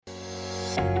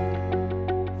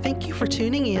Thank you for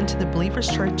tuning in to the Believers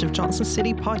Church of Johnson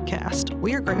City podcast.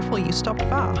 We are grateful you stopped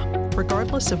by.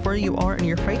 Regardless of where you are in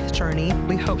your faith journey,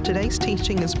 we hope today's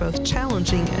teaching is both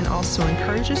challenging and also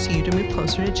encourages you to move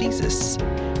closer to Jesus.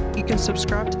 You can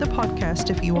subscribe to the podcast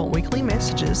if you want weekly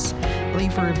messages,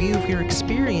 leave a review of your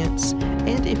experience,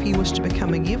 and if you wish to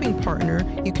become a giving partner,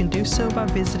 you can do so by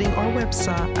visiting our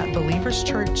website at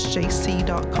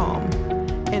believerschurchjc.com.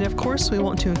 And of course, we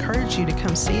want to encourage you to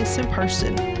come see us in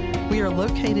person. We are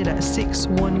located at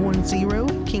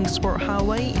 6110 Kingsport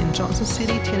Highway in Johnson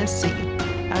City, Tennessee.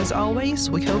 As always,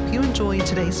 we hope you enjoy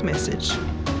today's message.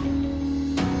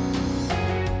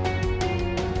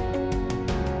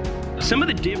 Some of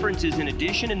the differences in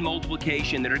addition and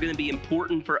multiplication that are going to be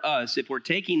important for us if we're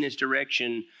taking this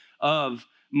direction of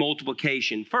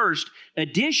multiplication. First,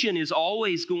 addition is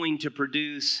always going to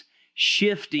produce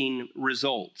shifting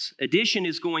results. Addition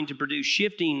is going to produce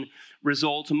shifting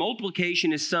results.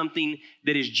 Multiplication is something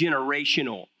that is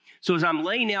generational. So as I'm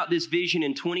laying out this vision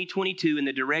in 2022 in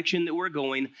the direction that we're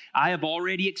going, I have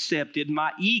already accepted,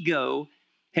 my ego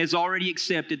has already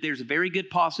accepted there's a very good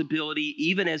possibility,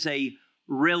 even as a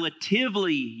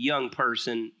relatively young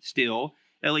person still,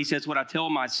 at least that's what I tell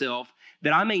myself,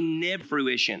 that I may never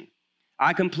fruition.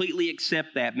 I completely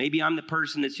accept that. Maybe I'm the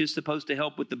person that's just supposed to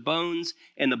help with the bones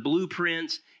and the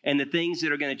blueprints and the things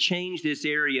that are going to change this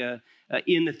area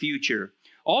in the future.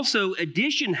 Also,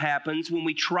 addition happens when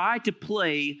we try to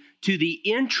play to the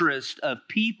interest of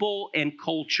people and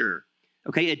culture.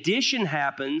 Okay, addition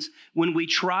happens when we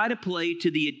try to play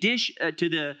to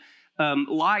the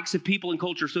likes of people and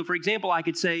culture. So, for example, I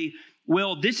could say,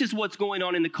 well, this is what's going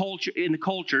on in the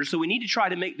culture. So we need to try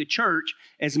to make the church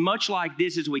as much like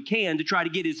this as we can to try to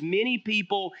get as many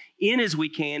people in as we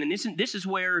can. And this is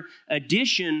where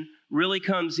addition really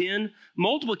comes in.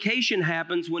 Multiplication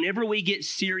happens whenever we get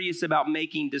serious about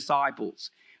making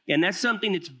disciples. And that's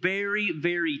something that's very,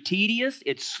 very tedious.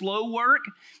 It's slow work,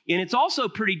 and it's also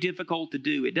pretty difficult to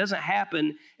do. It doesn't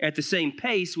happen at the same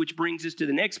pace, which brings us to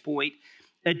the next point.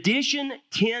 Addition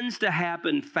tends to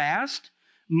happen fast.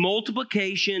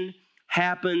 Multiplication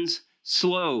happens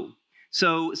slow.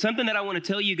 So something that I want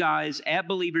to tell you guys at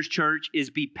Believers Church is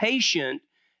be patient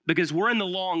because we're in the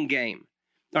long game.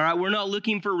 All right, we're not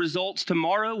looking for results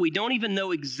tomorrow. We don't even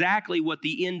know exactly what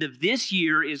the end of this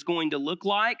year is going to look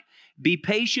like. Be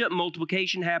patient.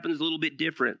 Multiplication happens a little bit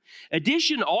different.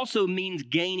 Addition also means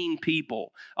gaining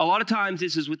people. A lot of times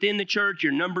this is within the church.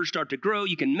 Your numbers start to grow.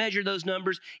 You can measure those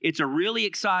numbers. It's a really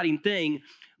exciting thing.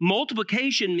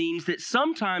 Multiplication means that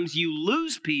sometimes you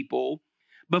lose people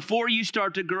before you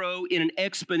start to grow in an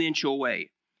exponential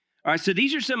way. All right, so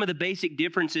these are some of the basic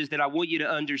differences that I want you to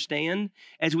understand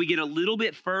as we get a little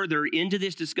bit further into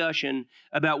this discussion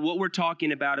about what we're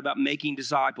talking about making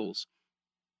disciples.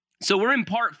 So we're in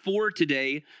part 4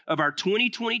 today of our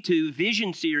 2022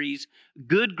 Vision Series,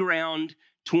 Good Ground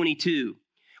 22.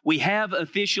 We have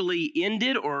officially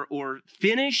ended or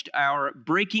finished our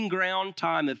breaking ground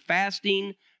time of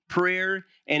fasting, prayer,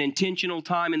 and intentional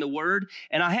time in the Word.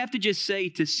 And I have to just say,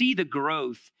 to see the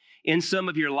growth in some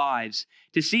of your lives,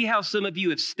 to see how some of you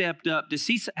have stepped up, to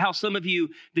see how some of you,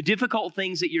 the difficult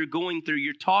things that you're going through,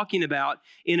 you're talking about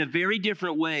in a very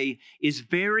different way is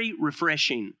very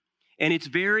refreshing. And it's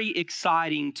very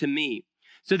exciting to me.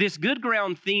 So this good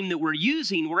ground theme that we're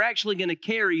using, we're actually going to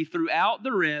carry throughout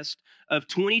the rest of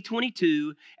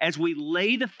 2022 as we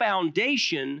lay the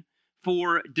foundation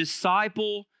for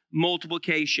disciple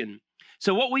multiplication.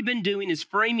 So what we've been doing is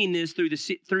framing this through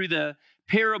the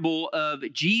parable of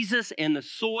Jesus and the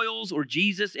soils, or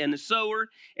Jesus and the sower.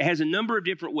 It has a number of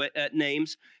different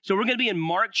names. So we're going to be in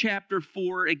Mark chapter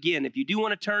 4 again. If you do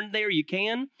want to turn there, you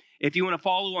can. If you want to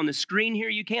follow on the screen here,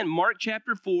 you can. Mark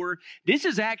chapter 4. This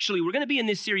is actually, we're going to be in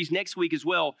this series next week as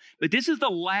well, but this is the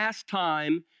last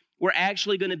time we're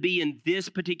actually going to be in this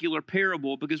particular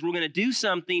parable because we're going to do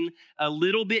something a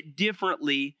little bit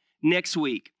differently next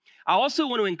week. I also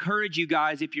want to encourage you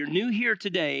guys, if you're new here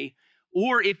today,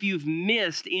 or if you've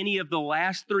missed any of the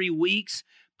last 3 weeks,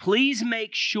 please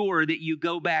make sure that you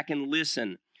go back and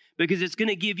listen because it's going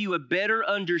to give you a better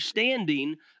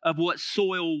understanding of what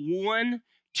soil 1,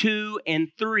 2, and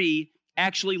 3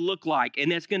 actually look like.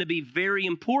 And that's going to be very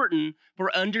important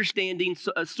for understanding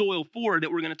soil 4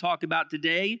 that we're going to talk about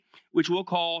today, which we'll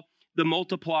call the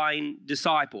multiplying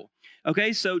disciple.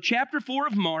 Okay, so chapter 4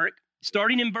 of Mark,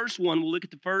 starting in verse 1, we'll look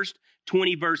at the first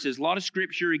 20 verses. A lot of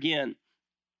scripture again.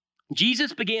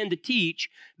 Jesus began to teach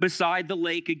beside the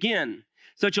lake again.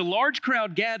 Such a large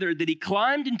crowd gathered that he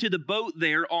climbed into the boat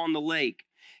there on the lake.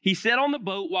 He sat on the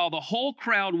boat while the whole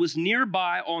crowd was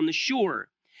nearby on the shore.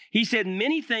 He said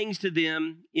many things to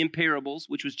them in parables,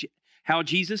 which was how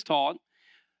Jesus taught.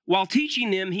 While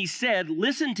teaching them, he said,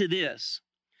 listen to this.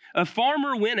 A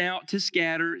farmer went out to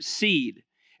scatter seed.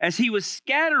 As he was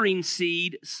scattering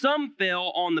seed, some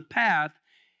fell on the path,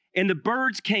 and the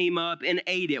birds came up and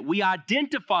ate it. We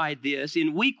identified this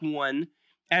in week 1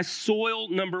 as soil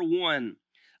number 1.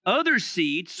 Other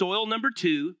seed, soil number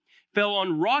 2, fell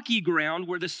on rocky ground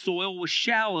where the soil was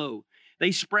shallow.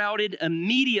 They sprouted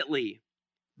immediately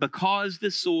because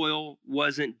the soil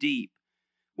wasn't deep.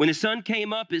 When the sun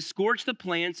came up, it scorched the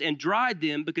plants and dried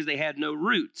them because they had no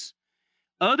roots.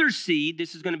 Other seed,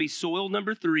 this is going to be soil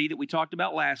number 3 that we talked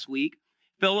about last week,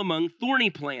 fell among thorny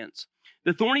plants.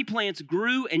 The thorny plants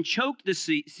grew and choked the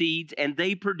seeds, and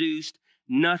they produced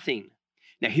nothing.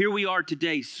 Now here we are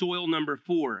today, soil number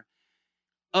 4.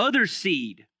 Other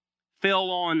seed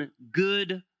fell on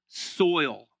good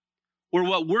soil, or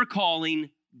what we're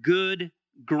calling good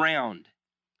ground,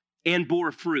 and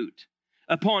bore fruit.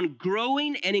 Upon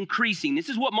growing and increasing, this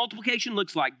is what multiplication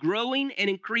looks like, growing and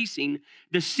increasing,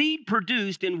 the seed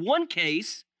produced in one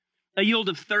case a yield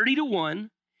of 30-1,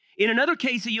 in another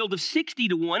case a yield of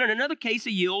 60-1, in another case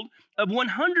a yield of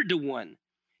 100-1.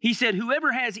 He said,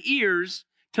 whoever has ears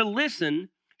to listen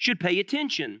should pay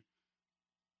attention.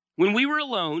 When they were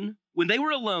alone,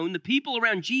 the people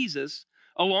around Jesus,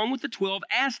 along with the 12,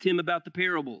 asked him about the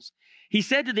parables. He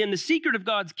said to them, the secret of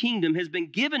God's kingdom has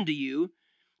been given to you,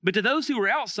 but to those who are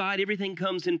outside, everything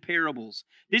comes in parables.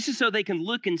 This is so they can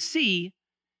look and see,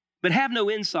 but have no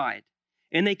insight,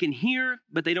 and they can hear,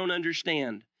 but they don't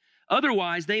understand.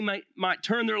 Otherwise, they might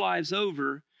turn their lives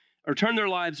over or turn their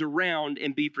lives around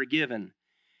and be forgiven.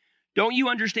 Don't you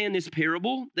understand this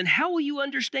parable? Then how will you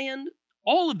understand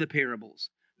all of the parables?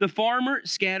 The farmer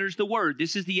scatters the word.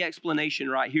 This is the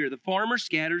explanation right here. The farmer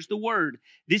scatters the word.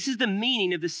 This is the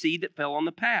meaning of the seed that fell on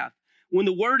the path. When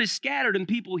the word is scattered and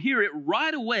people hear it,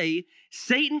 right away,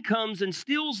 Satan comes and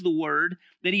steals the word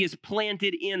that he has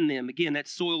planted in them. Again,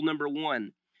 that's soil number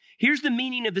 1. Here's the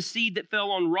meaning of the seed that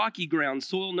fell on rocky ground,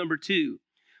 soil number 2.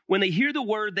 When they hear the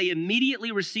word, they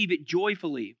immediately receive it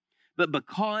joyfully. But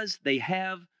because they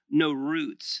have no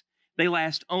roots, they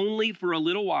last only for a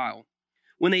little while.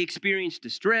 When they experience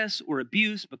distress or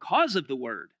abuse because of the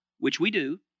word, which we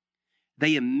do,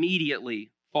 they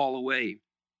immediately fall away.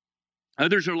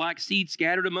 Others are like seed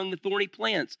scattered among the thorny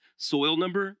plants, soil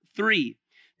number 3.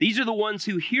 These are the ones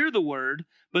who hear the word,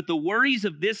 but the worries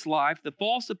of this life, the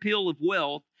false appeal of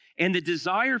wealth, and the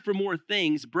desire for more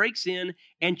things breaks in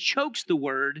and chokes the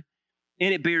word,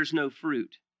 and it bears no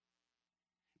fruit.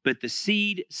 But the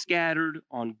seed scattered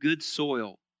on good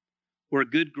soil or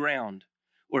good ground,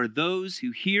 or those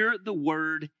who hear the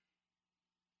word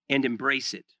and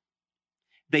embrace it,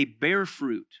 they bear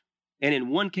fruit. And in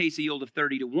one case, a yield of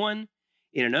 30-1,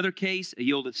 in another case, a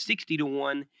yield of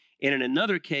 60-1, and in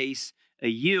another case, a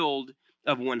yield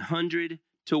of 100-1.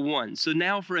 So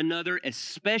now for another,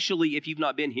 especially if you've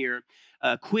not been here,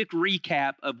 a quick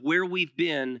recap of where we've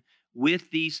been with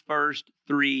these first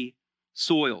 3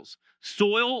 soils.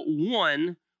 Soil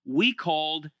 1, we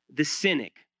called the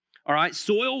cynic. All right,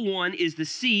 soil 1 is the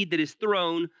seed that is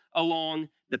thrown along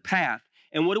the path.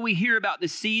 And what do we hear about the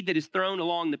seed that is thrown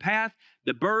along the path?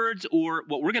 The birds, or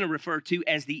what we're going to refer to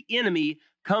as the enemy,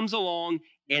 comes along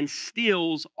and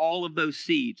steals all of those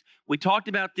seeds. We talked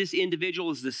about this individual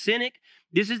as the cynic.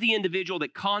 This is the individual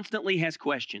that constantly has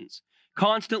questions,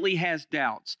 constantly has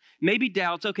doubts. Maybe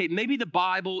doubts, okay, maybe the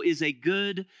Bible is a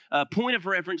good point of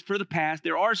reference for the past.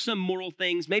 There are some moral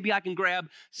things. Maybe I can grab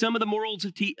some of the morals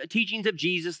of teachings of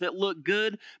Jesus that look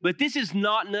good, but this is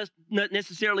not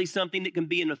necessarily something that can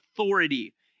be an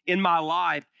authority in my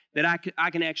life that I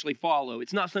can actually follow.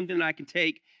 It's not something that I can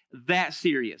take that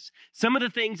serious. Some of the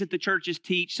things that the churches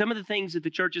teach, some of the things that the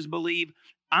churches believe,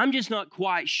 I'm just not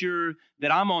quite sure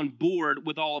that I'm on board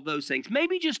with all of those things.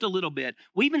 Maybe just a little bit.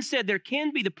 We even said there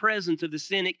can be the presence of the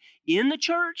cynic in the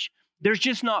church. There's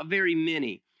just not very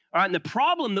many. All right, and the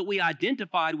problem that we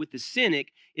identified with the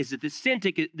cynic is that the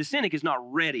cynic is not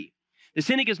ready. The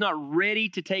cynic is not ready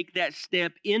to take that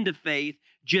step into faith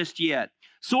just yet.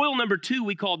 Soil number 2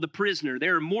 we called the prisoner.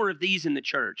 There are more of these in the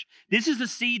church. This is the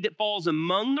seed that falls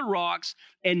among the rocks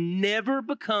and never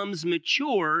becomes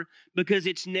mature because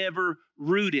it's never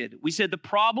rooted. We said the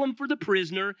problem for the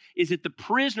prisoner is that the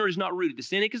prisoner is not rooted. The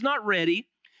cynic is not ready.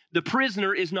 The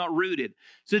prisoner is not rooted.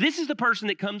 So this is the person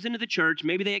that comes into the church.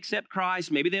 Maybe they accept Christ.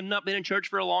 Maybe they've not been in church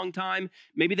for a long time.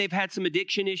 Maybe they've had some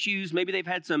addiction issues. Maybe they've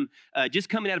had some just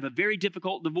coming out of a very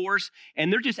difficult divorce,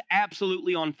 and they're just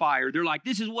absolutely on fire. They're like,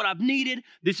 this is what I've needed.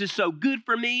 This is so good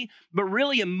for me. But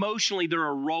really emotionally, they're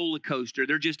a roller coaster.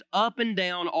 They're just up and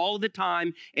down all the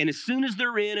time. And as soon as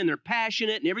they're in and they're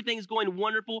passionate and everything's going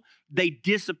wonderful, they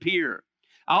disappear.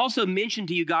 I also mentioned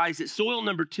to you guys that soil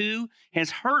number 2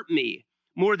 has hurt me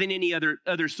more than any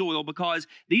other soil, because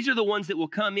these are the ones that will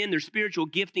come in. Their spiritual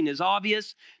gifting is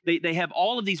obvious. They have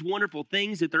all of these wonderful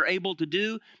things that they're able to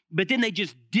do, but then they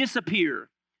just disappear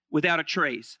without a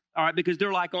trace, all right, because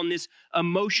they're like on this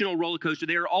emotional roller coaster.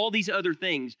 There are all these other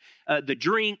things, the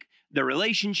drink, the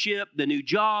relationship, the new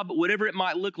job, whatever it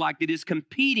might look like, that is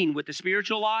competing with the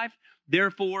spiritual life.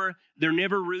 Therefore, they're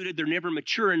never rooted, they're never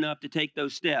mature enough to take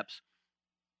those steps.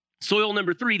 Soil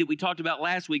number 3 that we talked about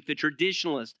last week, the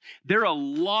traditionalist. There are a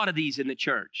lot of these in the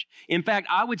church. In fact,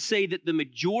 I would say that the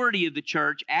majority of the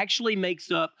church actually makes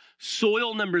up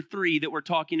soil number 3 that we're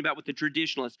talking about with the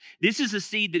traditionalists. This is a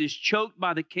seed that is choked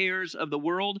by the cares of the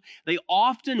world. They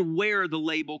often wear the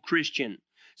label Christian.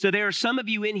 So there are some of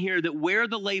you in here that wear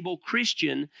the label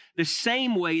Christian the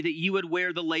same way that you would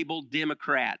wear the label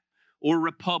Democrat or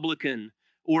Republican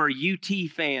or UT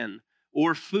fan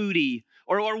or foodie,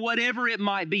 or whatever it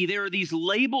might be. There are these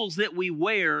labels that we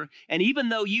wear, and even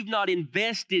though you've not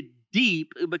invested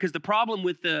deep, because the problem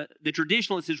with the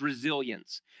traditionalists is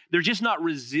resilience. They're just not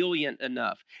resilient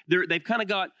enough. They've kind of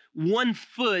got one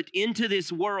foot into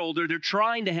this world, or they're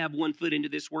trying to have one foot into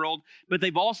this world, but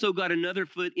they've also got another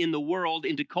foot in the world,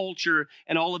 into culture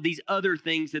and all of these other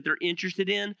things that they're interested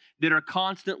in that are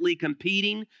constantly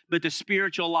competing, but the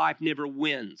spiritual life never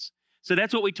wins. So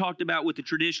that's what we talked about with the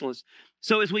traditionalists.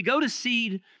 So as we go to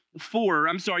soil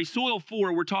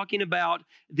 4, we're talking about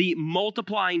the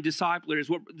multiplying discipler is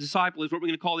what we're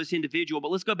going to call this individual. But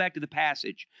let's go back to the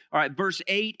passage. All right, verse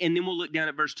 8, and then we'll look down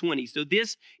at verse 20. So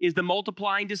this is the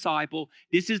multiplying disciple.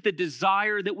 This is the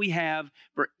desire that we have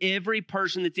for every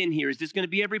person that's in here. Is this going to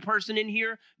be every person in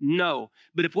here? No.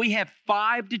 But if we have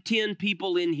 5 to 10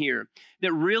 people in here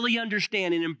that really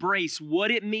understand and embrace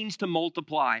what it means to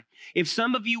multiply, if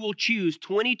some of you will choose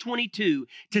 2022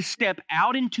 to step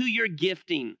out into your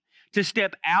gifting, to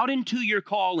step out into your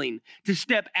calling, to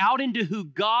step out into who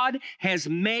God has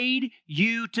made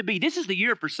you to be. This is the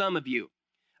year for some of you.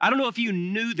 I don't know if you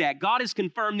knew that. God has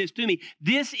confirmed this to me.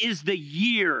 This is the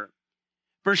year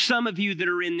for some of you that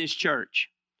are in this church.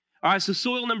 All right, so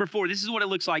soil number 4, this is what it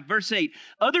looks like. Verse 8,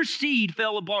 other seed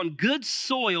fell upon good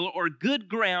soil or good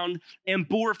ground and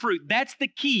bore fruit. That's the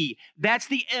key. That's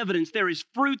the evidence. There is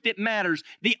fruit that matters.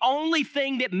 The only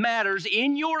thing that matters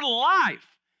in your life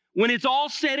when it's all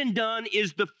said and done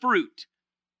is the fruit.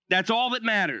 That's all that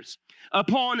matters.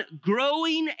 Upon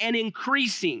growing and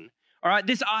increasing, all right,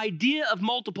 this idea of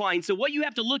multiplying. So what you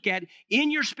have to look at in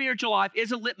your spiritual life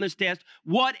is a litmus test.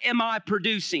 What am I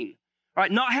producing? All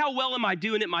right, not how well am I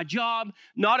doing at my job,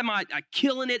 not am I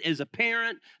killing it as a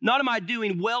parent, not am I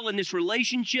doing well in this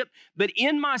relationship, but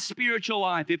in my spiritual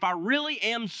life, if I really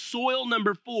am soil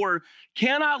number 4,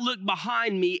 can I look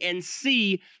behind me and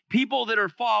see people that are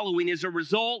following as a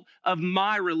result of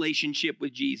my relationship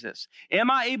with Jesus? Am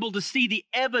I able to see the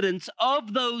evidence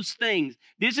of those things?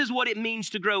 This is what it means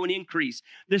to grow and increase.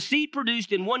 The seed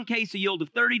produced in one case a yield of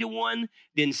 30 to 1,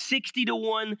 then 60 to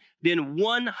 1, then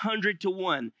 100 to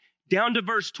 1. Down to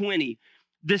verse 20,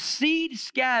 the seed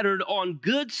scattered on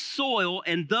good soil,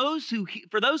 and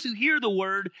for those who hear the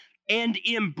word and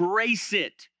embrace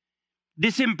it.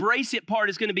 This embrace it part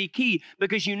is going to be key,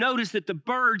 because you notice that the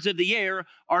birds of the air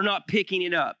are not picking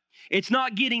it up. It's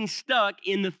not getting stuck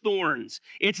in the thorns.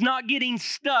 It's not getting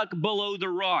stuck below the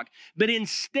rock. But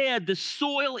instead, the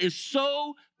soil is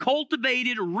so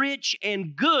cultivated, rich,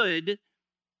 and good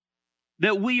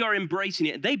that we are embracing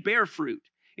it. They bear fruit.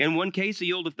 In one case, a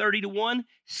yield of 30 to 1,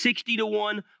 60 to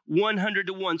 1, 100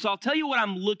 to 1. So I'll tell you what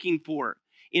I'm looking for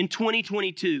in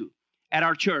 2022 at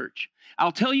our church.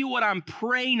 I'll tell you what I'm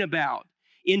praying about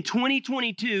in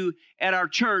 2022 at our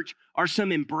church are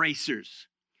some embracers.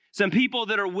 Some people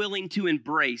that are willing to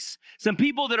embrace. Some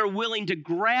people that are willing to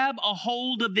grab a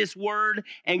hold of this word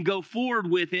and go forward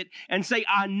with it and say,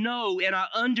 I know and I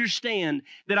understand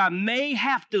that I may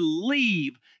have to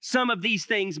leave some of these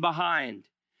things behind.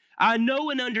 I know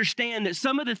and understand that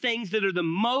some of the things that are the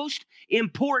most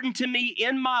important to me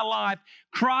in my life,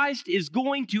 Christ is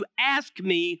going to ask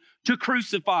me to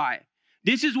crucify.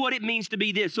 This is what it means to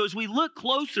be this. So as we look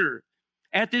closer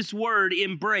at this word,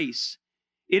 embrace,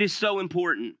 it is so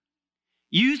important.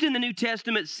 Used in the New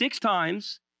Testament 6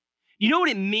 times. You know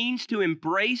what it means to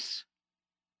embrace,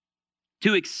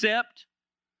 to accept,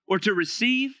 or to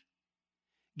receive?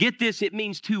 Get this, it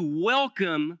means to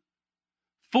welcome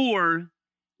for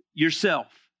yourself,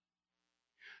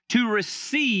 to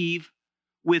receive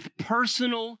with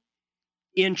personal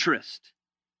interest.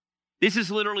 This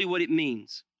is literally what it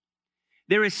means.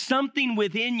 There is something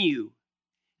within you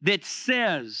that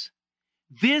says,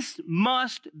 this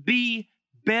must be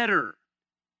better.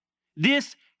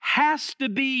 This has to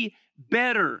be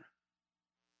better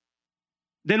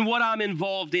than what I'm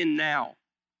involved in now.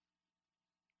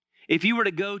 If you were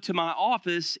to go to my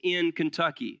office in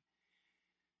Kentucky,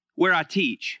 where I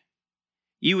teach,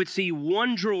 you would see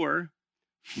one drawer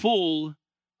full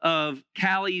of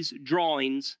Callie's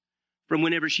drawings from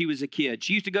whenever she was a kid.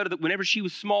 She used to go to whenever she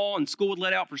was small and school would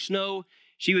let out for snow,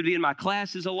 she would be in my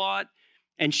classes a lot,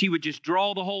 and she would just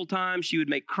draw the whole time. She would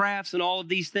make crafts and all of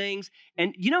these things.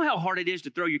 And you know how hard it is to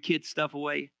throw your kids' stuff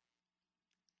away?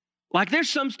 Like there's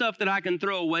some stuff that I can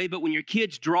throw away, but when your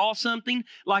kids draw something,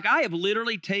 like I have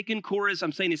literally taken Cora's,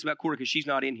 I'm saying this about Cora because she's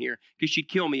not in here, because she'd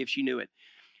kill me if she knew it.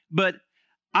 But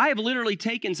I have literally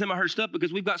taken some of her stuff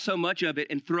because we've got so much of it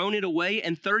and thrown it away.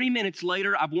 And 30 minutes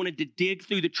later, I've wanted to dig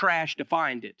through the trash to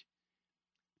find it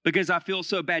because I feel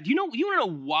so bad. You want to know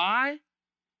why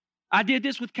I did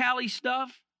this with Callie's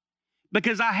stuff?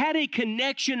 Because I had a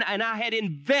connection and I had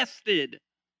invested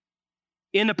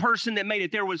in the person that made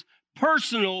it. There was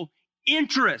personal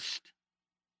interest,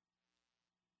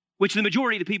 which the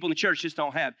majority of the people in the church just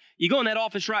don't have. You go in that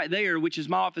office right there, which is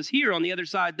my office here on the other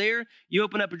side there. You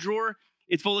open up a drawer.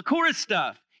 It's full of Cora's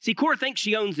stuff. See, Cora thinks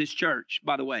she owns this church,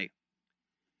 by the way.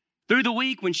 Through the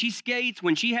week, when she skates,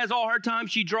 when she has all her time,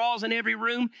 she draws in every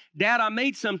room. Dad, I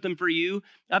made something for you.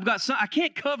 I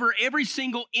can't cover every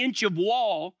single inch of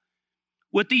wall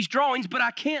with these drawings, but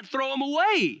I can't throw them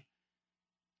away.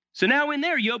 So now in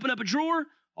there, you open up a drawer,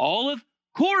 all of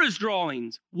Cora's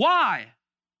drawings. Why?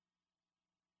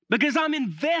 Because I'm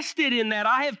invested in that.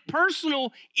 I have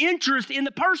personal interest in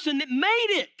the person that made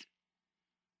it.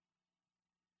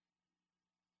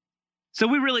 So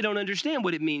we really don't understand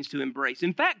what it means to embrace.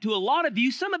 In fact, to a lot of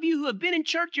you, some of you who have been in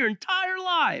church your entire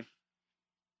life,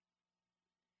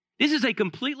 this is a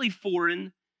completely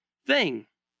foreign thing.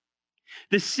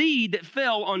 The seed that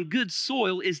fell on good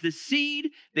soil is the seed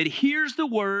that hears the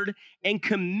word and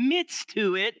commits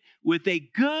to it with a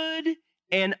good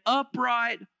and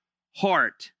upright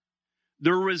heart.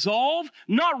 The resolve,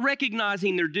 not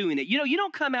recognizing they're doing it. You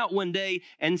don't come out one day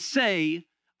and say,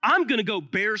 I'm going to go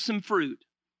bear some fruit.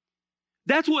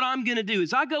 That's what I'm going to do.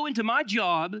 As I go into my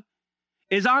job,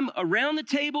 as I'm around the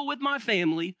table with my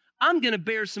family, I'm going to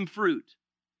bear some fruit.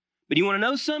 But you want to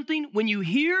know something? When you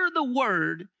hear the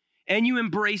word and you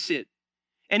embrace it,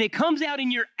 and it comes out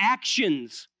in your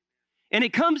actions, and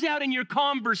it comes out in your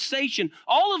conversation,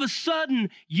 all of a sudden,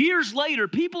 years later,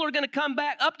 people are going to come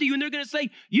back up to you and they're going to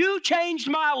say, you changed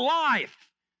my life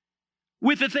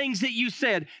with the things that you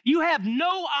said. You have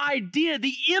no idea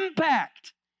the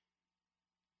impact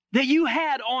that you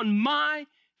had on my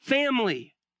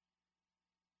family.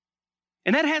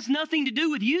 And that has nothing to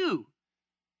do with you.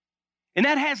 And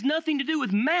that has nothing to do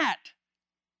with Matt.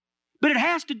 But it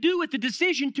has to do with the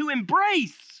decision to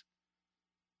embrace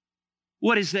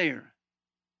what is there.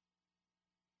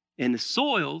 And the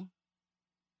soil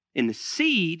and the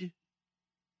seed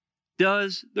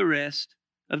does the rest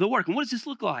of the work. And what does this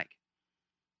look like?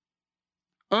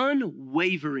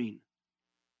 Unwavering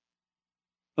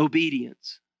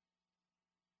obedience.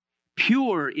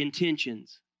 Pure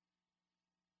intentions.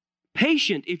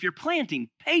 Patient, if you're planting,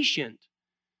 patient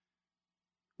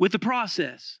with the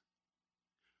process.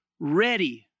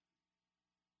 Ready,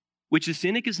 which the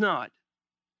cynic is not.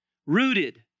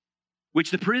 Rooted,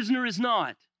 which the prisoner is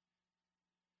not.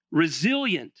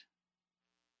 Resilient,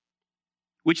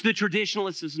 which the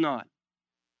traditionalist is not.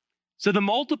 So the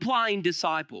multiplying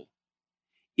disciple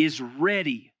is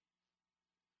ready,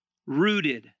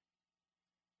 rooted,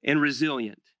 and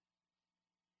resilient.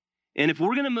 And if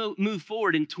we're going to move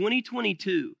forward in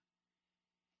 2022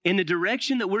 in the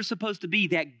direction that we're supposed to be,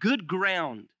 that good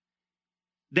ground,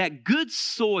 that good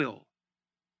soil,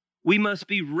 we must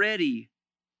be ready,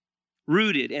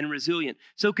 rooted, and resilient.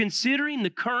 So considering the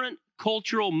current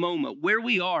cultural moment, where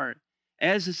we are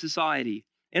as a society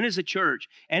and as a church,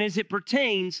 and as it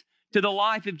pertains to the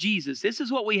life of Jesus, this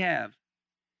is what we have.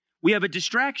 We have a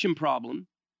distraction problem.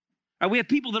 We have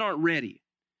people that aren't ready.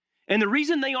 And the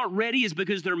reason they aren't ready is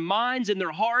because their minds and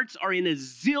their hearts are in a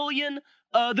zillion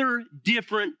other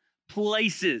different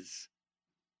places.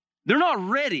 They're not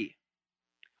ready.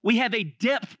 We have a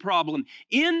depth problem.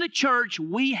 In the church,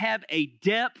 we have a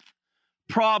depth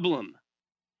problem.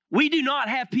 We do not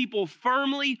have people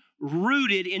firmly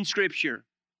rooted in Scripture.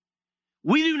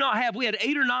 We had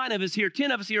 8 or 9 of us here,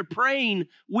 10 of us here praying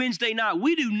Wednesday night.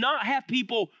 We do not have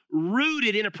people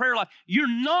rooted in a prayer life. You're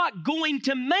not going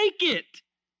to make it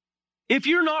if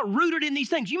you're not rooted in these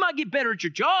things. You might get better at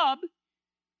your job.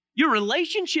 Your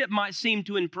relationship might seem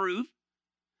to improve.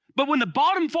 But when the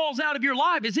bottom falls out of your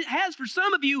life, as it has for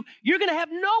some of you, you're going to have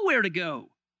nowhere to go.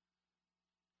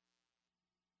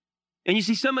 And you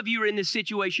see, some of you are in this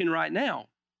situation right now.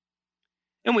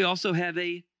 And we also have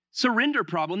a surrender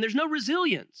problem. There's no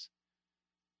resilience.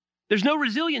 There's no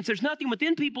resilience. There's nothing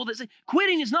within people that say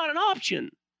quitting is not an option.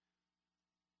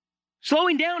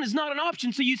 Slowing down is not an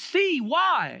option. So you see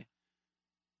why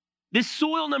this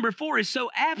soil number 4 is so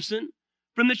absent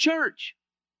from the church.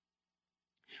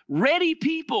 Ready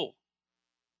people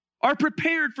are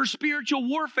prepared for spiritual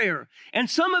warfare. And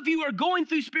some of you are going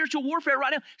through spiritual warfare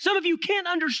right now. Some of you can't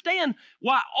understand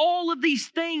why all of these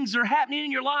things are happening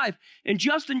in your life. And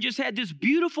Justin just had this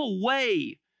beautiful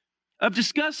way of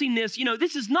discussing this. You know,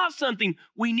 this is not something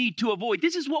we need to avoid.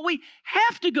 This is what we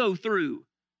have to go through.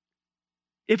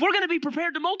 If we're going to be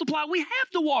prepared to multiply, we have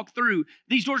to walk through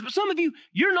these doors. But some of you,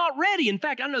 you're not ready. In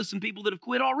fact, I know some people that have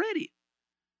quit already.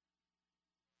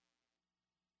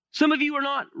 Some of you are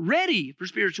not ready for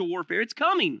spiritual warfare. It's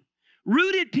coming.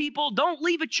 Rooted people don't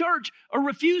leave a church or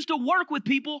refuse to work with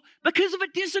people because of a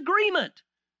disagreement.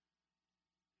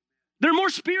 They're more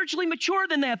spiritually mature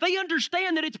than that. They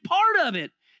understand that it's part of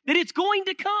it, that it's going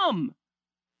to come,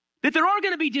 that there are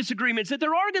going to be disagreements, that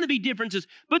there are going to be differences,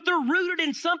 but they're rooted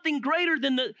in something greater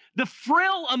than the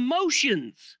frail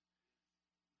emotions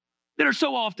that are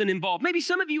so often involved. Maybe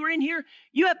some of you are in here,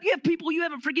 you have people you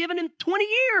haven't forgiven in 20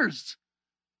 years.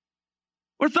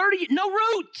 Or 30, no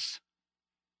roots.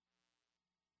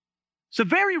 It's a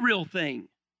very real thing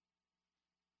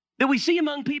that we see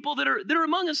among people that are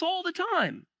among us all the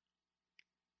time.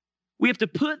 We have to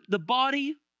put the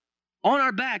body on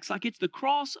our backs like it's the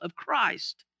cross of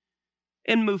Christ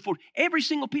and move forward. Every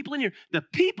single people in here, the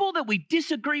people that we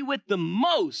disagree with the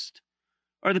most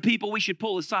are the people we should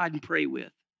pull aside and pray with.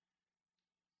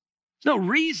 There's no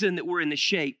reason that we're in the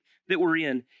shape that we're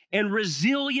in. And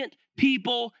resilient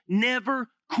people never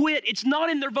quit. It's not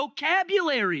in their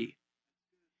vocabulary.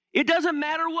 It doesn't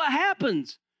matter what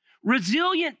happens.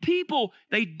 Resilient people,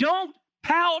 they don't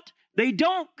pout, they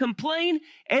don't complain,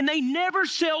 and they never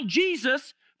sell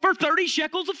Jesus for 30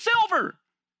 shekels of silver.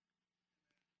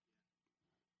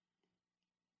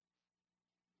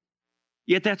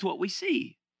 Yet that's what we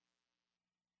see.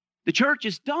 The church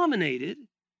is dominated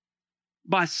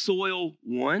by soil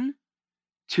 1,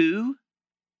 2,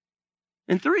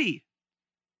 and 3.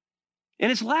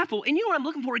 And it's laughable. And you know what I'm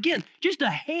looking for? Again, just a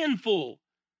handful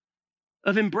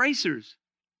of embracers.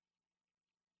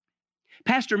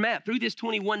 Pastor Matt, through this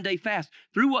 21-day fast,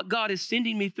 through what God is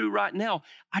sending me through right now,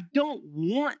 I don't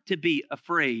want to be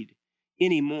afraid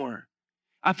anymore.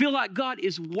 I feel like God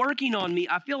is working on me.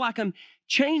 I feel like I'm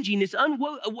changing, this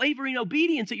unwavering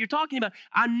obedience that you're talking about.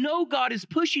 I know God is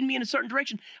pushing me in a certain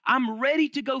direction. I'm ready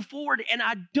to go forward, and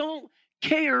I don't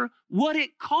care what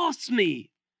it costs me.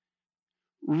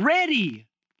 Ready,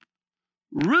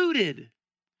 rooted,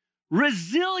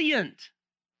 resilient,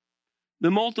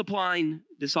 the multiplying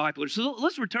disciples. So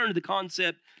let's return to the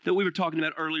concept that we were talking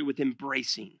about earlier with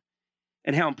embracing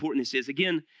and how important this is.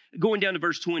 Again, going down to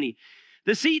verse 20.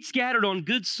 The seed scattered on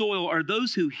good soil are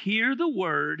those who hear the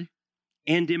word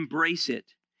and embrace it.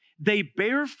 They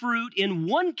bear fruit, in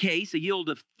one case, a yield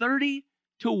of 30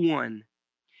 to 1.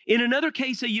 In another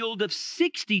case, a yield of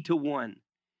 60 to 1.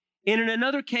 And in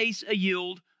another case, a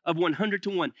yield of 100 to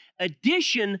 1.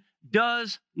 Addition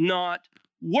does not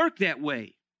work that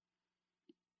way,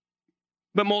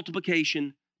 but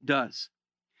multiplication does.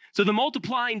 So the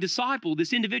multiplying disciple,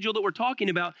 this individual that we're talking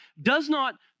about, does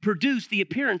not produce the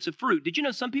appearance of fruit. Did you know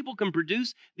some people can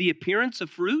produce the appearance of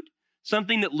fruit?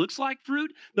 Something that looks like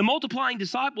fruit? The multiplying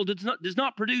disciple does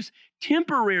not produce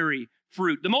temporary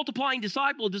fruit. The multiplying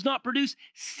disciple does not produce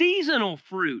seasonal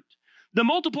fruit. The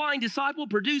multiplying disciple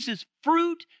produces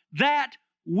fruit that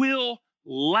will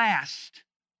last.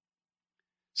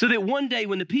 So that one day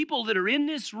when the people that are in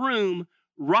this room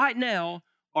right now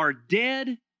are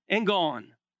dead and gone,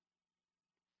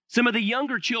 some of the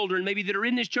younger children maybe that are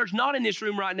in this church, not in this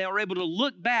room right now, are able to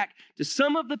look back to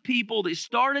some of the people that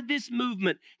started this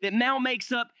movement that now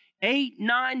makes up 8,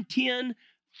 9, 10,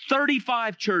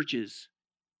 35 churches.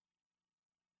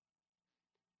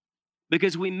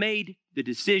 Because we made the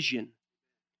decision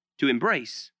to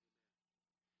embrace.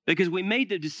 Because we made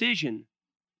the decision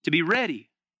to be ready,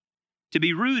 to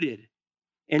be rooted,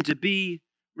 and to be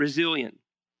resilient.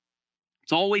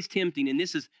 It's always tempting, and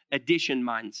this is addition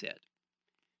mindset.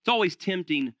 It's always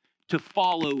tempting to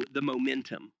follow the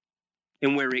momentum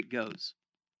and where it goes.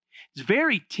 It's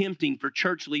very tempting for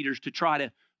church leaders to try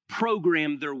to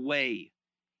program their way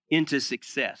into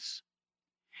success.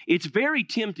 It's very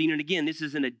tempting, and again, this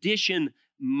is an addition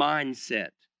mindset,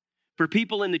 for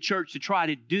people in the church to try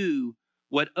to do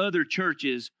what other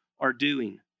churches are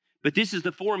doing. But this is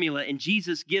the formula, and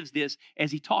Jesus gives this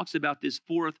as he talks about this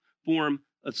fourth form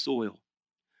of soil.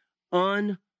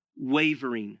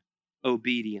 Unwavering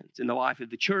obedience in the life of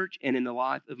the church and in the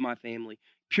life of my family.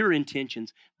 Pure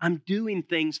intentions. I'm doing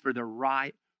things for the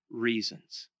right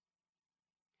reasons.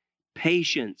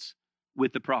 Patience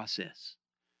with the process.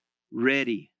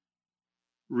 Ready,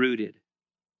 rooted,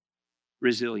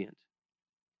 resilient.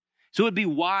 So it'd be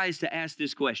wise to ask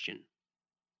this question.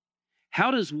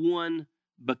 How does one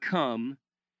become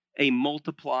a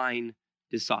multiplying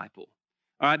disciple?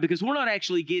 All right, because we're not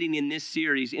actually getting in this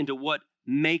series into what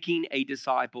making a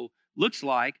disciple looks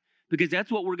like, because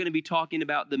that's what we're going to be talking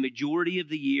about the majority of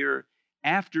the year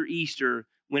after Easter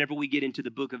whenever we get into the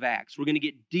book of Acts. We're going to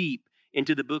get deep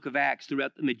into the book of Acts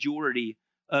throughout the majority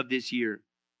of this year.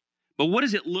 But what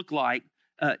does it look like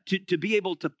to be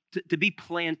able to be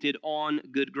planted on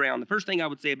good ground? The first thing I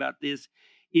would say about this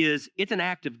is it's an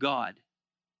act of God.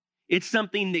 It's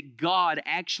something that God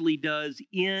actually does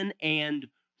in and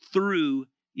through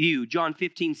you. John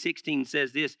 15:16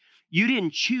 says this, "You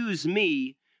didn't choose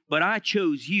me, but I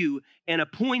chose you and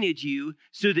appointed you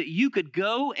so that you could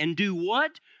go and do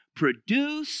what?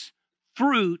 Produce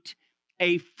fruit,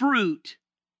 a fruit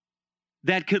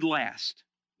that could last."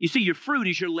 You see, your fruit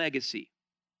is your legacy,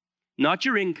 not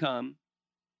your income,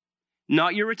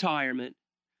 not your retirement,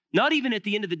 not even at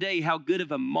the end of the day how good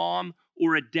of a mom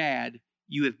or a dad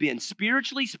you have been.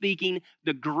 Spiritually speaking,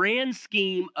 the grand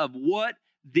scheme of what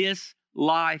this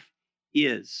life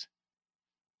is.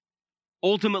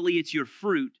 Ultimately, it's your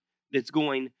fruit that's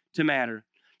going to matter.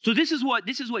 So this is what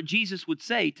Jesus would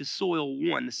say to soil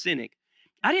one, the cynic.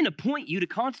 I didn't appoint you to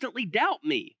constantly doubt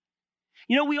me.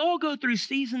 You know, we all go through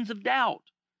seasons of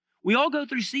doubt. We all go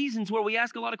through seasons where we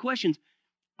ask a lot of questions.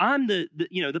 I'm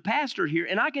the pastor here,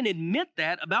 and I can admit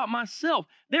that about myself.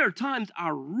 There are times I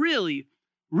really,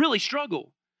 really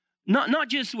struggle. Not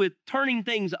just with turning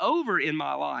things over in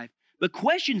my life, but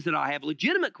questions that I have,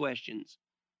 legitimate questions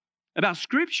about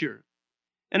Scripture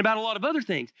and about a lot of other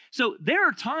things. So there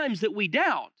are times that we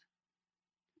doubt,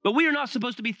 but we are not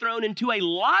supposed to be thrown into a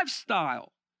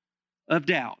lifestyle of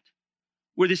doubt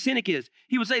where the cynic is.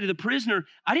 He would say to the prisoner,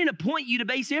 I didn't appoint you to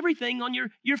base everything on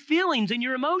your feelings and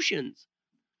your emotions.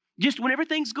 Just when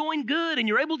everything's going good and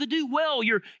you're able to do well,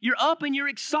 you're up and you're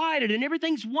excited and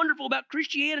everything's wonderful about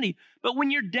Christianity. But when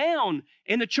you're down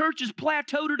and the church is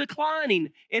plateaued or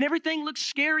declining and everything looks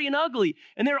scary and ugly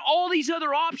and there are all these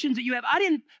other options that you have, I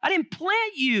didn't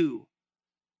plant you.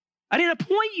 I didn't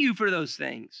appoint you for those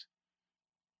things.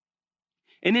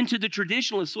 And then to the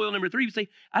traditionalist, soil number 3, would say,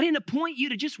 I didn't appoint you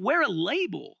to just wear a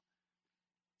label.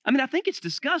 I mean, I think it's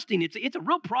disgusting. It's a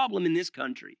real problem in this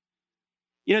country.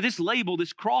 You know, this label,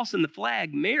 this cross and the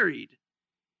flag, married.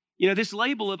 You know, this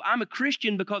label of I'm a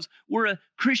Christian because we're a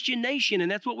Christian nation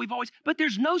and that's what we've always, but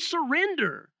there's no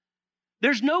surrender.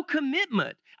 There's no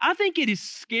commitment. I think it is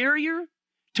scarier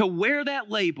to wear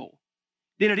that label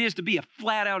than it is to be a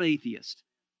flat out atheist.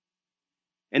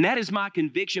 And that is my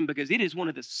conviction because it is one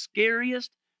of the scariest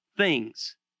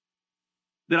things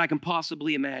that I can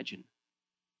possibly imagine.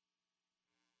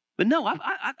 But no,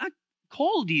 I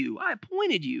called you, I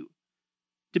appointed you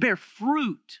to bear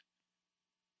fruit,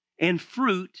 and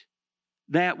fruit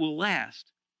that will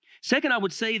last. Second, I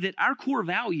would say that our core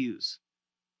values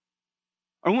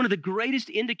are one of the greatest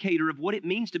indicator of what it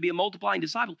means to be a multiplying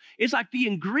disciple. It's like the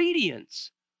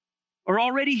ingredients are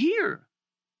already here.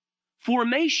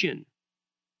 Formation,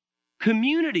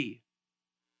 community,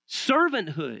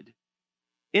 servanthood,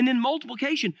 and then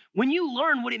multiplication. When you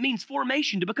learn what it means,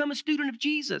 formation, to become a student of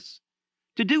Jesus,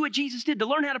 to do what Jesus did, to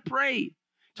learn how to pray,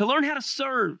 to learn how to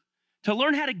serve, to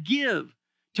learn how to give,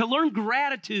 to learn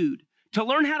gratitude, to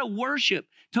learn how to worship,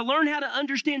 to learn how to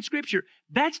understand Scripture.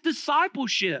 That's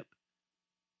discipleship.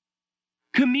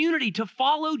 Community, to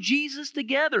follow Jesus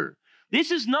together. This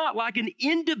is not like an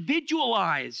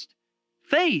individualized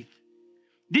faith.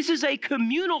 This is a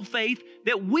communal faith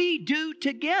that we do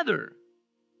together.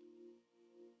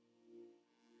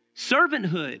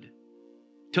 Servanthood,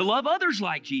 to love others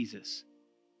like Jesus.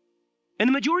 And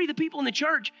the majority of the people in the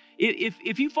church,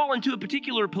 if you fall into a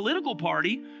particular political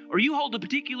party, or you hold a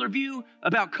particular view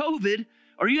about COVID,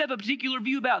 or you have a particular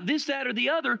view about this, that, or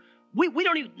the other, we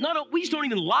just don't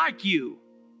even like you.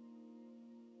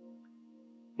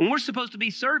 When we're supposed to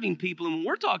be serving people, and when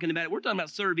we're talking about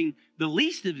serving the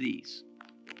least of these.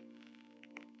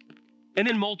 And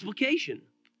then multiplication,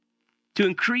 to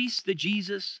increase the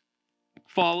Jesus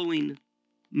following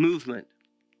movement.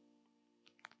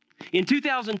 In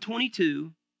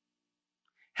 2022,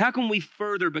 how can we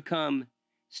further become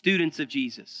students of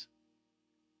Jesus?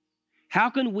 How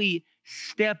can we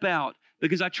step out?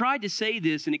 Because I tried to say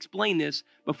this and explain this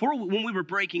when we were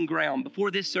breaking ground,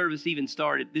 before this service even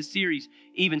started, this series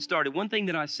even started. One thing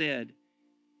that I said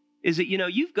is that,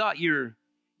 you've got your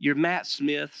Matt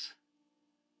Smiths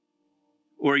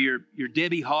or your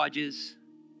Debbie Hodges,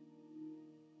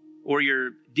 or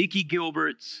your Dickie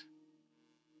Gilberts,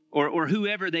 or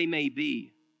whoever they may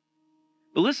be.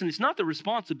 But listen, it's not the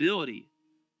responsibility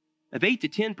of 8 to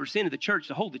 10% of the church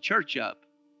to hold the church up.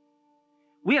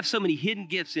 We have so many hidden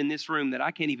gifts in this room that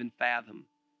I can't even fathom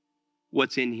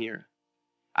what's in here.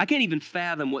 I can't even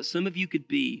fathom what some of you could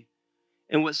be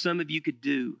and what some of you could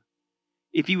do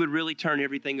if you would really turn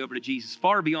everything over to Jesus,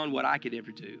 far beyond what I could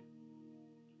ever do.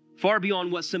 Far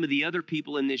beyond what some of the other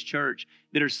people in this church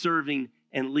that are serving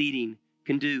and leading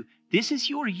can do. This is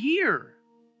your year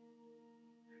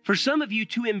for some of you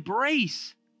to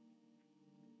embrace,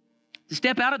 to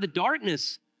step out of the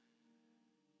darkness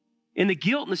and the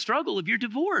guilt and the struggle of your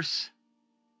divorce,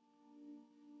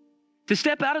 to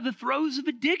step out of the throes of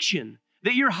addiction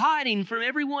that you're hiding from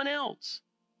everyone else.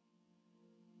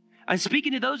 I'm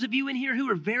speaking to those of you in here who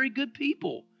are very good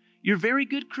people. You're very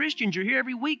good Christians. You're here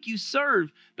every week. You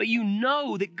serve, but you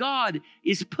know that God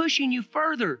is pushing you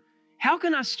further. How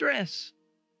can I stress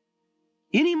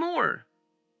anymore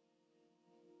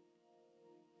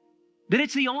that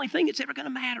it's the only thing that's ever going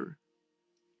to matter?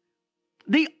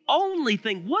 The only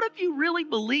thing. What if you really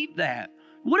believed that?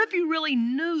 What if you really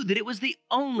knew that it was the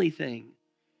only thing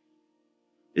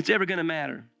that's ever going to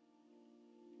matter?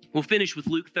 We'll finish with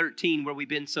Luke 13, where we've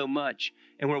been so much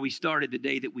and where we started the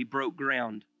day that we broke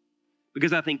ground,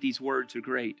 because I think these words are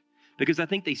great, because I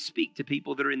think they speak to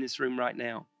people that are in this room right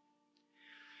now.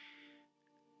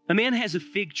 A man has a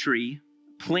fig tree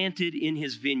planted in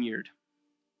his vineyard.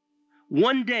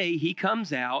 One day he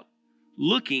comes out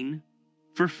looking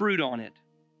for fruit on it,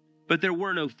 but there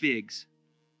were no figs.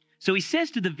 So he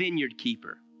says to the vineyard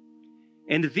keeper,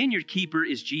 and the vineyard keeper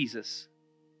is Jesus,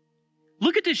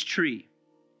 "Look at this tree.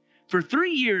 For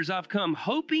 3 years I've come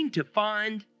hoping to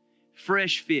find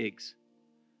fresh figs.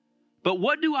 But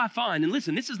what do I find?" And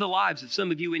listen, this is the lives of some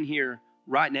of you in here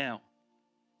right now.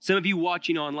 Some of you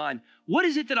watching online. What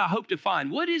is it that I hope to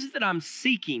find? What is it that I'm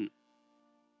seeking?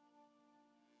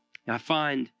 And I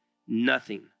find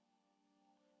nothing.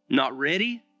 Not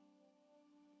ready,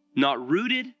 not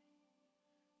rooted,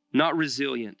 not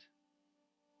resilient.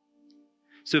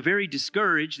 So very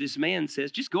discouraged, this man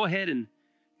says, just go ahead and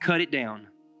cut it down.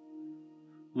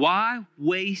 Why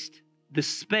waste the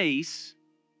space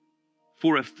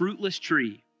for a fruitless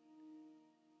tree?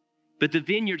 But the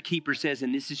vineyard keeper says,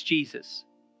 and this is Jesus,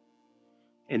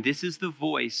 and this is the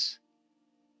voice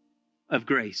of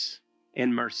grace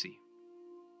and mercy.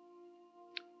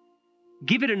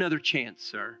 Give it another chance,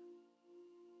 sir.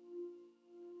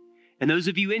 And those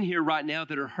of you in here right now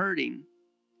that are hurting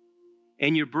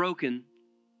and you're broken,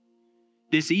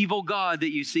 this evil God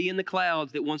that you see in the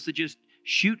clouds that wants to just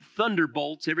shoot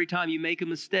thunderbolts every time you make a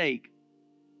mistake,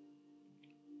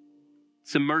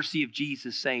 it's the mercy of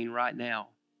Jesus saying right now,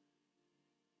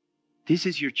 this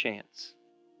is your chance.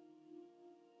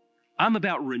 I'm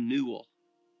about renewal.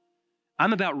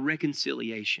 I'm about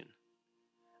reconciliation.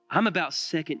 I'm about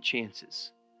second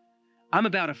chances. I'm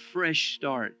about a fresh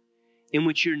start in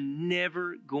which you're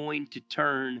never going to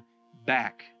turn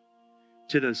back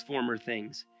to those former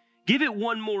things. Give it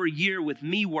one more year with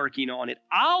me working on it.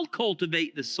 I'll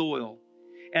cultivate the soil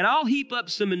and I'll heap up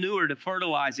some manure to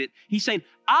fertilize it. He's saying,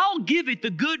 I'll give it the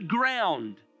good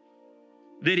ground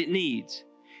that it needs.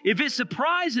 If it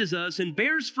surprises us and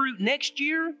bears fruit next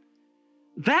year,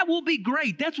 that will be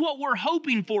great. That's what we're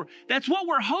hoping for. That's what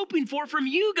we're hoping for from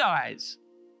you guys.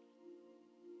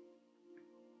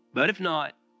 But if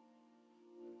not,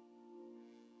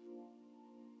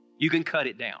 you can cut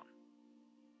it down.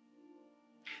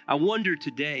 I wonder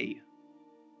today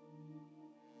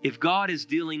if God is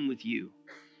dealing with you,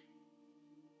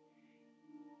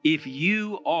 if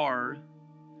you are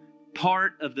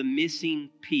part of the missing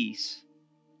piece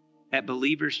at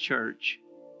Believers Church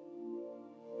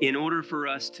in order for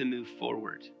us to move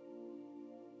forward.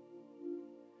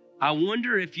 I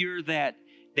wonder if you're that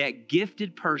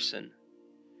gifted person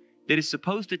that is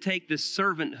supposed to take the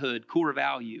servanthood core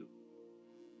value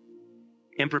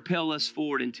and propel us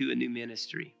forward into a new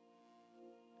ministry.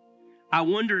 I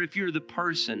wonder if you're the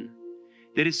person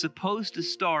that is supposed to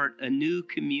start a new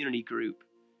community group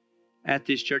at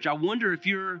this church. I wonder if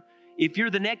you're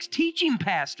the next teaching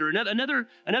pastor, another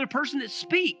person that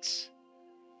speaks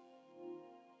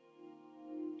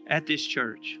at this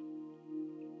church.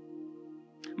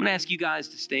 I'm going to ask you guys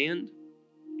to stand,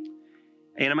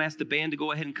 and I'm going to ask the band to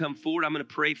go ahead and come forward. I'm going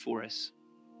to pray for us.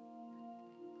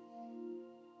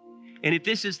 And if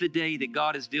this is the day that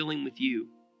God is dealing with you,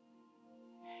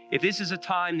 if this is a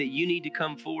time that you need to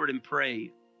come forward and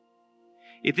pray,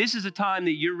 if this is a time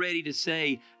that you're ready to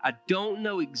say, I don't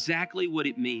know exactly what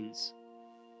it means,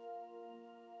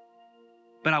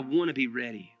 but I want to be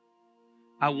ready.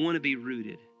 I want to be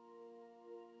rooted.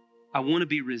 I want to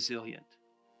be resilient.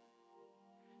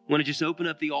 I want to just open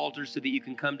up the altar so that you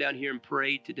can come down here and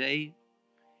pray today.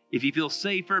 If you feel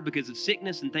safer because of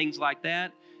sickness and things like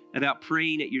that, about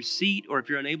praying at your seat, or if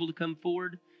you're unable to come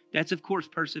forward, that's of course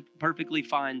perfectly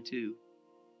fine too.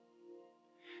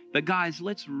 But guys,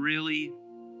 let's really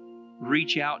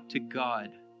reach out to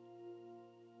God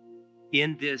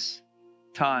in this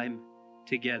time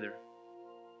together.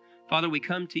 Father, we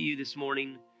come to you this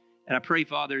morning, and I pray,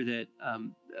 Father, that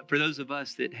for those of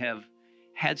us that have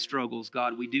had struggles,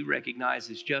 God, we do recognize,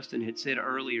 as Justin had said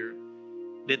earlier,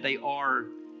 that they are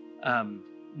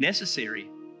necessary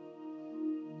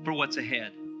for what's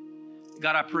ahead.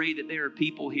 God, I pray that there are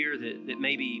people here that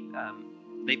maybe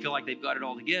they feel like they've got it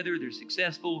all together, they're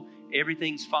successful,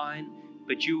 everything's fine,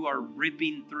 but you are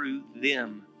ripping through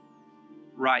them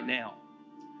right now.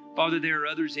 Father, there are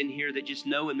others in here that just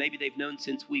know, and maybe they've known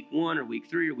since week 1 or week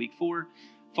 3 or week 4,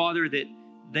 Father, that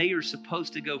they are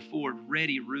supposed to go forward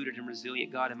ready, rooted, and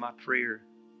resilient. God, in my prayer,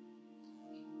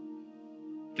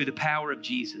 through the power of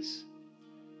Jesus,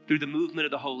 through the movement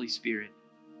of the Holy Spirit,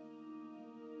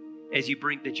 as you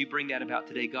bring that about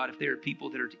today. God, if there are people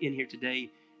that are in here today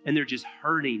and they're just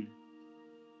hurting,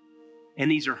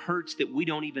 and these are hurts that we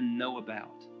don't even know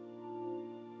about,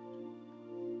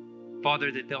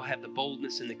 Father, that they'll have the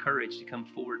boldness and the courage to come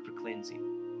forward for cleansing.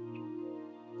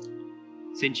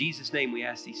 It's in Jesus' name we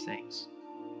ask these things.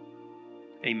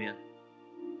 Amen.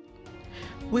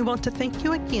 We want to thank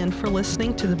you again for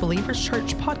listening to the Believers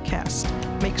Church podcast.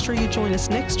 Make sure you join us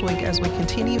next week as we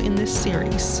continue in this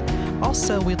series.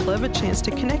 Also, we'd love a chance to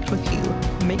connect with you.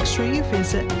 Make sure you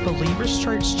visit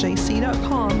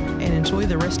believerschurchjc.com and enjoy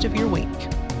the rest of your week.